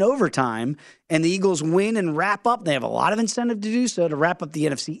tie in overtime and the Eagles win and wrap up. They have a lot of incentive to do so, to wrap up the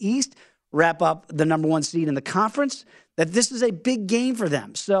NFC East, wrap up the number 1 seed in the conference, that this is a big game for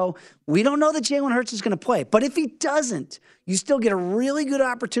them. So we don't know that Jalen Hurts is going to play. But if he doesn't, you still get a really good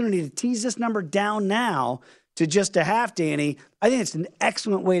opportunity to tease this number down now to just a half, Danny. I think it's an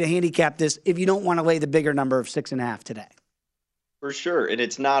excellent way to handicap this if you don't want to lay the bigger number of 6.5 today. For sure. And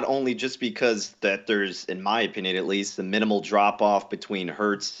it's not only just because that there's, in my opinion at least, the minimal drop-off between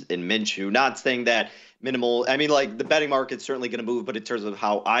Hurts and Minshew. Not saying that minimal, I mean, like, the betting market's certainly going to move, but in terms of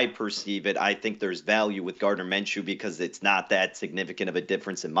how I perceive it, I think there's value with Gardner Minshew because it's not that significant of a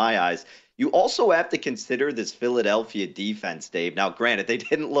difference in my eyes. You also have to consider this Philadelphia defense, Dave. Now, granted, they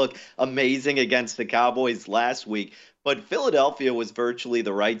didn't look amazing against the Cowboys last week, but Philadelphia was virtually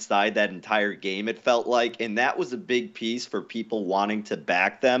the right side that entire game, it felt like, and that was a big piece for people wanting to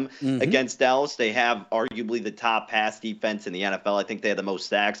back them against Dallas. They have arguably the top pass defense in the NFL. I think they had the most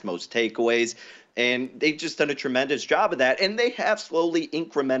sacks, most takeaways, and they've just done a tremendous job of that, and they have slowly,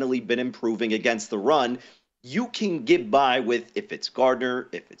 incrementally been improving against the run. You can get by with, if it's Gardner,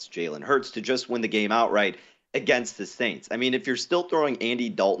 if it's Jalen Hurts, to just win the game outright against the Saints. I mean, if you're still throwing Andy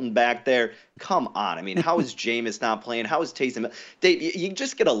Dalton back there, come on. I mean, how is Jameis not playing? How is Taysom? Dave, you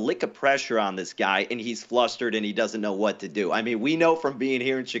just get a lick of pressure on this guy, and he's flustered, and he doesn't know what to do. I mean, we know from being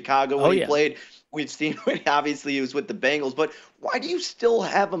here in Chicago when he played, we've seen when obviously he was with the Bengals, but why do you still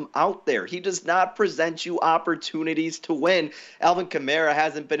have him out there? He does not present you opportunities to win. Alvin Kamara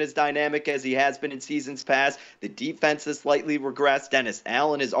hasn't been as dynamic as he has been in seasons past. The defense has slightly regressed. Dennis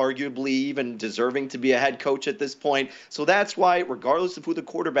Allen is arguably even deserving to be a head coach at this point. So that's why, regardless of who the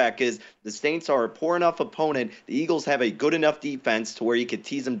quarterback is, the Saints are a poor enough opponent. The Eagles have a good enough defense to where you could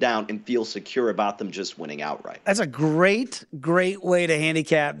tease them down and feel secure about them just winning outright. That's a great way to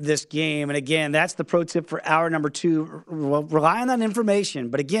handicap this game. And again, that's the pro tip for hour number 2. Rely on that information.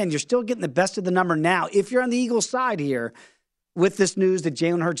 But again, you're still getting the best of the number now. If you're on the Eagles side here, with this news that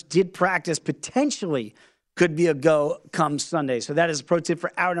Jalen Hurts did practice, potentially could be a go come Sunday. So that is a pro tip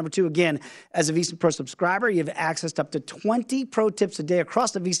for hour number 2. Again, as a VSiN Pro subscriber, you have access to up to 20 pro tips a day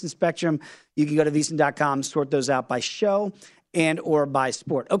across the VSiN spectrum. You can go to VSiN.com, sort those out by show and or by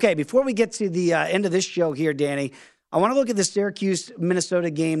sport. Okay, before we get to the end of this show here, Danny, I want to look at the Syracuse-Minnesota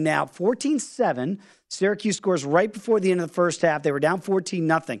game now. 14-7. Syracuse scores right before the end of the first half. They were down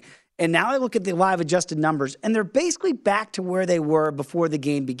 14-0. And now I look at the live adjusted numbers, and they're basically back to where they were before the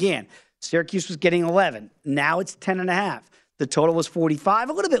game began. Syracuse was getting 11. Now it's 10.5. The total was 45,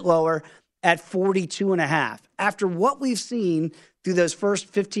 a little bit lower at 42.5. After what we've seen through those first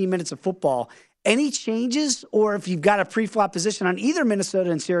 15 minutes of football, any changes, or if you've got a pre-flop position on either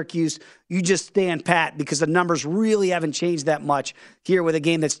Minnesota and Syracuse, you just stand pat because the numbers really haven't changed that much here with a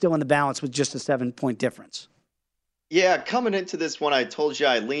game that's still in the balance with just a 7-point difference? Yeah, coming into this one, I told you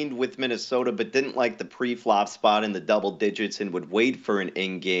I leaned with Minnesota, but didn't like the pre-flop spot in the double digits and would wait for an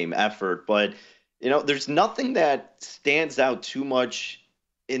in-game effort. But, there's nothing that stands out too much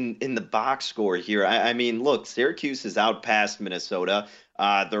in the box score here. I mean, look, Syracuse is out past Minnesota.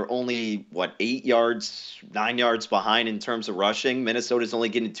 They're only, 9 yards behind in terms of rushing. Minnesota's only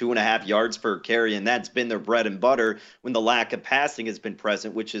getting 2.5 yards per carry, and that's been their bread and butter when the lack of passing has been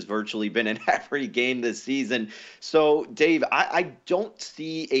present, which has virtually been in every game this season. So, Dave, I don't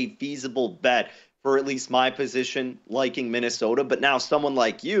see a feasible bet for at least my position liking Minnesota. But now someone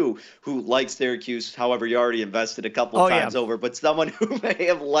like you who likes Syracuse, however, you already invested a couple times over, but someone who may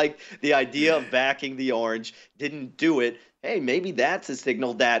have liked the idea of backing the Orange, didn't do it. Hey, maybe that's a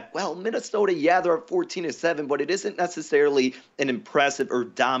signal that, well, Minnesota, yeah, they're at 14-7, but it isn't necessarily an impressive or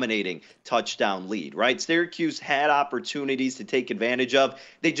dominating touchdown lead, right? Syracuse had opportunities to take advantage of.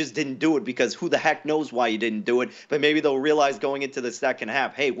 They just didn't do it because who the heck knows why you didn't do it. But maybe they'll realize going into the second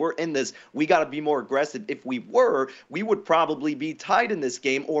half, hey, we're in this. We got to be more aggressive. If we were, we would probably be tied in this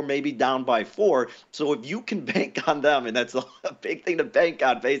game or maybe down by 4. So if you can bank on them, and that's a big thing to bank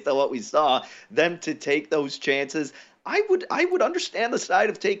on based on what we saw, them to take those chances, I would understand the side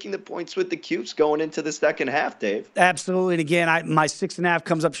of taking the points with the Cutes going into the second half, Dave. Absolutely. And again, my 6.5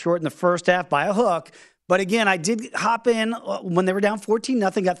 comes up short in the first half by a hook. But again, I did hop in when they were down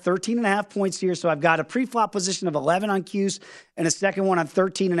 14-0, got 13.5 points here. So I've got a pre-flop position of 11 on Cuse and a second one on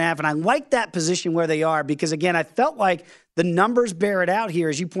 13.5. And I like that position where they are because, again, I felt like the numbers bear it out here,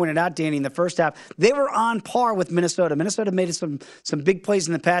 as you pointed out, Danny, in the first half. They were on par with Minnesota. Minnesota made some big plays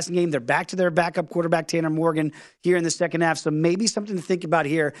in the passing game. They're back to their backup quarterback, Tanner Morgan, here in the second half. So maybe something to think about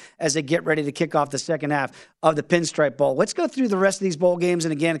here as they get ready to kick off the second half of the Pinstripe Bowl. Let's go through the rest of these bowl games.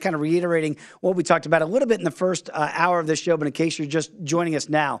 And again, kind of reiterating what we talked about a little bit in the first hour of this show, but in case you're just joining us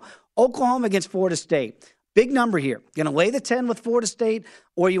now, Oklahoma against Florida State. Big number here. Going to lay the 10 with Florida State,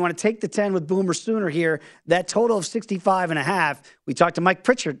 or you want to take the 10 with Boomer Sooner here. That total of 65.5. We talked to Mike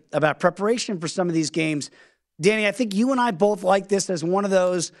Pritchard about preparation for some of these games. Danny, I think you and I both like this as one of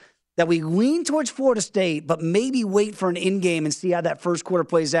those that we lean towards Florida State, but maybe wait for an in-game and see how that first quarter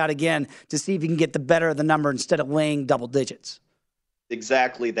plays out again to see if you can get the better of the number instead of laying double digits.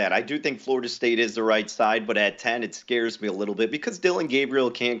 Exactly that. I do think Florida State is the right side, but at 10, it scares me a little bit because Dylan Gabriel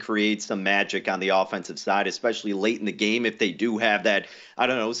can create some magic on the offensive side, especially late in the game if they do have that, I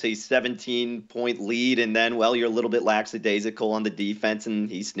don't know, say 17-point lead, and then, well, you're a little bit lackadaisical on the defense, and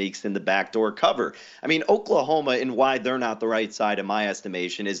he sneaks in the backdoor cover. I mean, Oklahoma, and why they're not the right side in my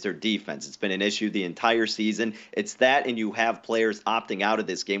estimation, is their defense. It's been an issue the entire season. It's that, and you have players opting out of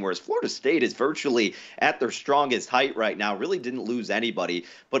this game, whereas Florida State is virtually at their strongest height right now, really didn't lose anybody,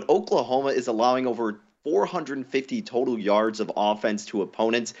 but Oklahoma is allowing over 450 total yards of offense to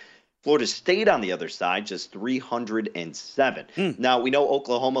opponents. Florida State, on the other side, just 307. Now, we know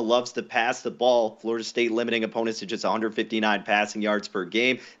Oklahoma loves to pass the ball. Florida State limiting opponents to just 159 passing yards per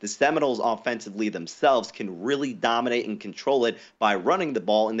game. The Seminoles offensively themselves can really dominate and control it by running the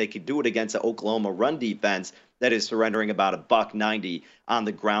ball, and they could do it against the Oklahoma run defense that is surrendering about $190 on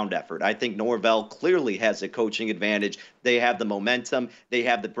the ground effort. I think Norvell clearly has a coaching advantage. They have the momentum. They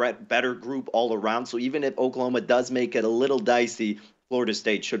have the better group all around. So even if Oklahoma does make it a little dicey, Florida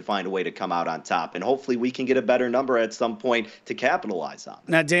State should find a way to come out on top. And hopefully we can get a better number at some point to capitalize on.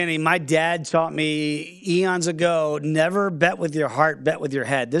 Now, Danny, my dad taught me eons ago, never bet with your heart, bet with your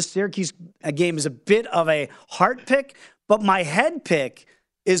head. This Syracuse game is a bit of a heart pick, but my head pick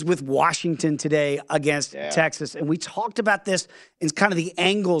is with Washington today against Texas. And we talked about this in kind of the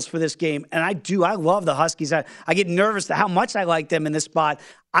angles for this game. And I love the Huskies. I get nervous at how much I like them in this spot.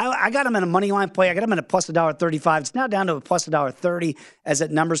 I got them in a money line play. I got them in a plus $1.35. It's now down to a plus $1.30 as that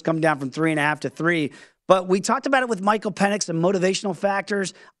numbers come down from 3.5 to 3. But we talked about it with Michael Penix and motivational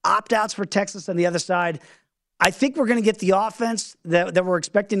factors, opt-outs for Texas on the other side. I think we're going to get the offense that we're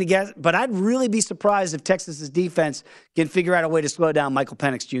expecting to get, but I'd really be surprised if Texas's defense can figure out a way to slow down Michael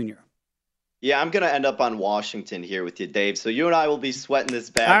Penix Jr. Yeah, I'm going to end up on Washington here with you, Dave. So you and I will be sweating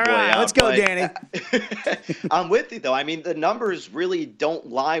this bad boy out. All right, let's go, Danny. I'm with you, though. I mean, the numbers really don't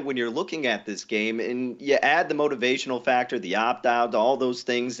lie when you're looking at this game. And you add the motivational factor, the opt-out, all those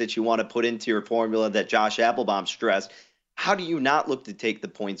things that you want to put into your formula that Josh Applebaum stressed. How do you not look to take the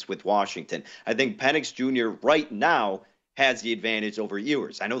points with Washington? I think Penix Jr. right now has the advantage over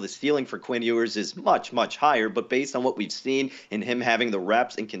Ewers. I know the ceiling for Quinn Ewers is much, much higher, but based on what we've seen in him having the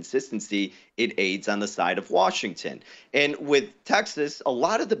reps and consistency, it aids on the side of Washington. And with Texas, a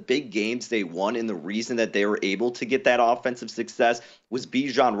lot of the big games they won, and the reason that they were able to get that offensive success was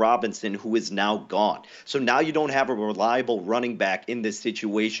Bijan Robinson, who is now gone. So now you don't have a reliable running back in this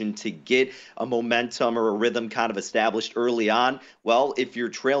situation to get a momentum or a rhythm kind of established early on. Well, if you're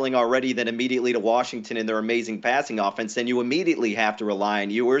trailing already, then immediately to Washington and their amazing passing offense, then you immediately have to rely on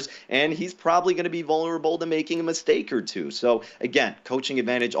Ewers, and he's probably going to be vulnerable to making a mistake or two. So again, coaching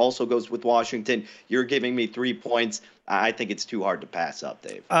advantage also goes with Washington. You're giving me 3 points. I think it's too hard to pass up,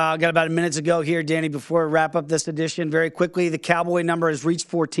 Dave. Got about a minute to go here, Danny, before we wrap up this edition. Very quickly, the Cowboy number has reached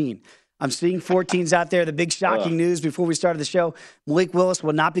 14. I'm seeing 14s out there. The big shocking news before we started the show, Malik Willis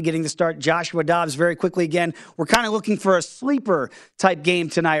will not be getting the start. Joshua Dobbs, very quickly again. We're kind of looking for a sleeper-type game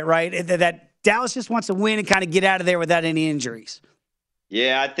tonight, right? That Dallas just wants to win and kind of get out of there without any injuries.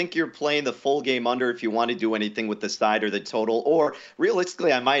 Yeah, I think you're playing the full game under if you want to do anything with the side or the total. Or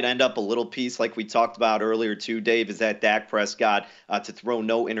realistically, I might end up a little piece like we talked about earlier too, Dave, is that Dak Prescott to throw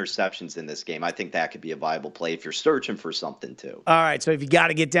no interceptions in this game. I think that could be a viable play if you're searching for something too. All right, so if you got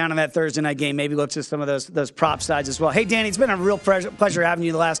to get down on that Thursday night game, maybe look to some of those prop sides as well. Hey, Danny, it's been a real pleasure having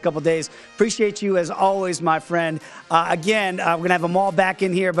you the last couple of days. Appreciate you as always, my friend. Again, we're going to have them all back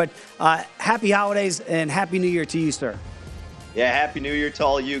in here, but happy holidays and happy New Year to you, sir. Yeah, Happy New Year to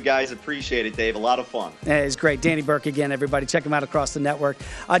all you guys. Appreciate it, Dave. A lot of fun. It's great. Danny Burke again, everybody. Check him out across the network.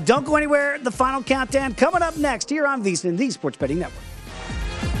 Don't go anywhere. The final countdown coming up next here on VSiN, the Sports Betting Network.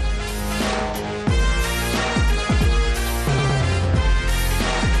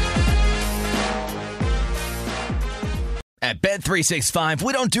 At Bet365,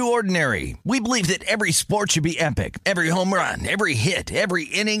 we don't do ordinary. We believe that every sport should be epic. Every home run, every hit, every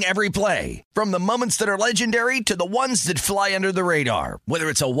inning, every play. From the moments that are legendary to the ones that fly under the radar. Whether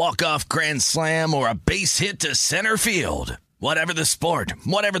it's a walk-off grand slam or a base hit to center field. Whatever the sport,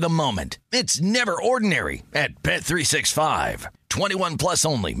 whatever the moment. It's never ordinary at Bet365. 21 plus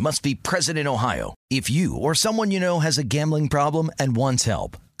only. Must be present in Ohio. If you or someone you know has a gambling problem and wants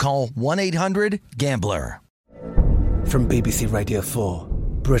help, call 1-800-GAMBLER. From BBC Radio 4,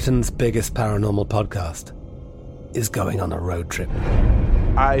 Britain's biggest paranormal podcast is going on a road trip.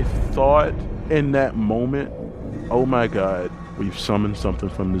 I thought in that moment, oh my God, we've summoned something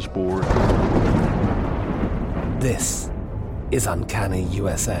from this board. This is Uncanny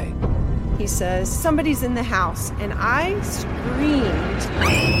USA. He says, somebody's in the house, and I screamed.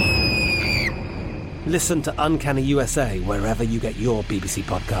 Listen to Uncanny USA wherever you get your BBC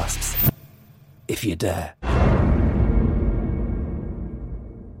podcasts, if you dare.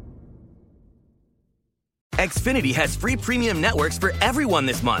 Xfinity has free premium networks for everyone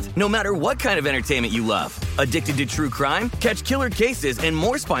this month, no matter what kind of entertainment you love. Addicted to true crime? Catch killer cases and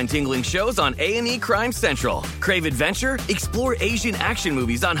more spine-tingling shows on A&E Crime Central. Crave adventure? Explore Asian action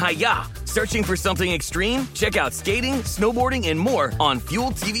movies on Hi-YAH. Searching for something extreme? Check out skating, snowboarding, and more on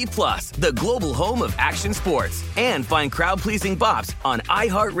Fuel TV Plus, the global home of action sports. And find crowd-pleasing bops on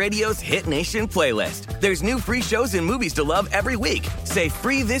iHeartRadio's Hit Nation playlist. There's new free shows and movies to love every week. Say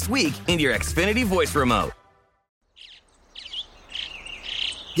free this week in your Xfinity voice remote.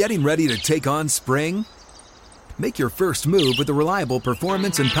 Getting ready to take on spring? Make your first move with the reliable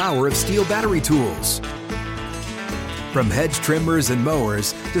performance and power of Steel battery tools. From hedge trimmers and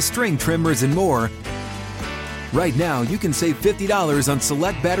mowers to string trimmers and more, right now you can save $50 on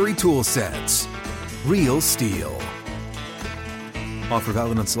select battery tool sets. Real Steel. Offer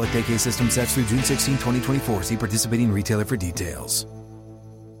valid on select AK system sets through June 16, 2024. See participating retailer for details.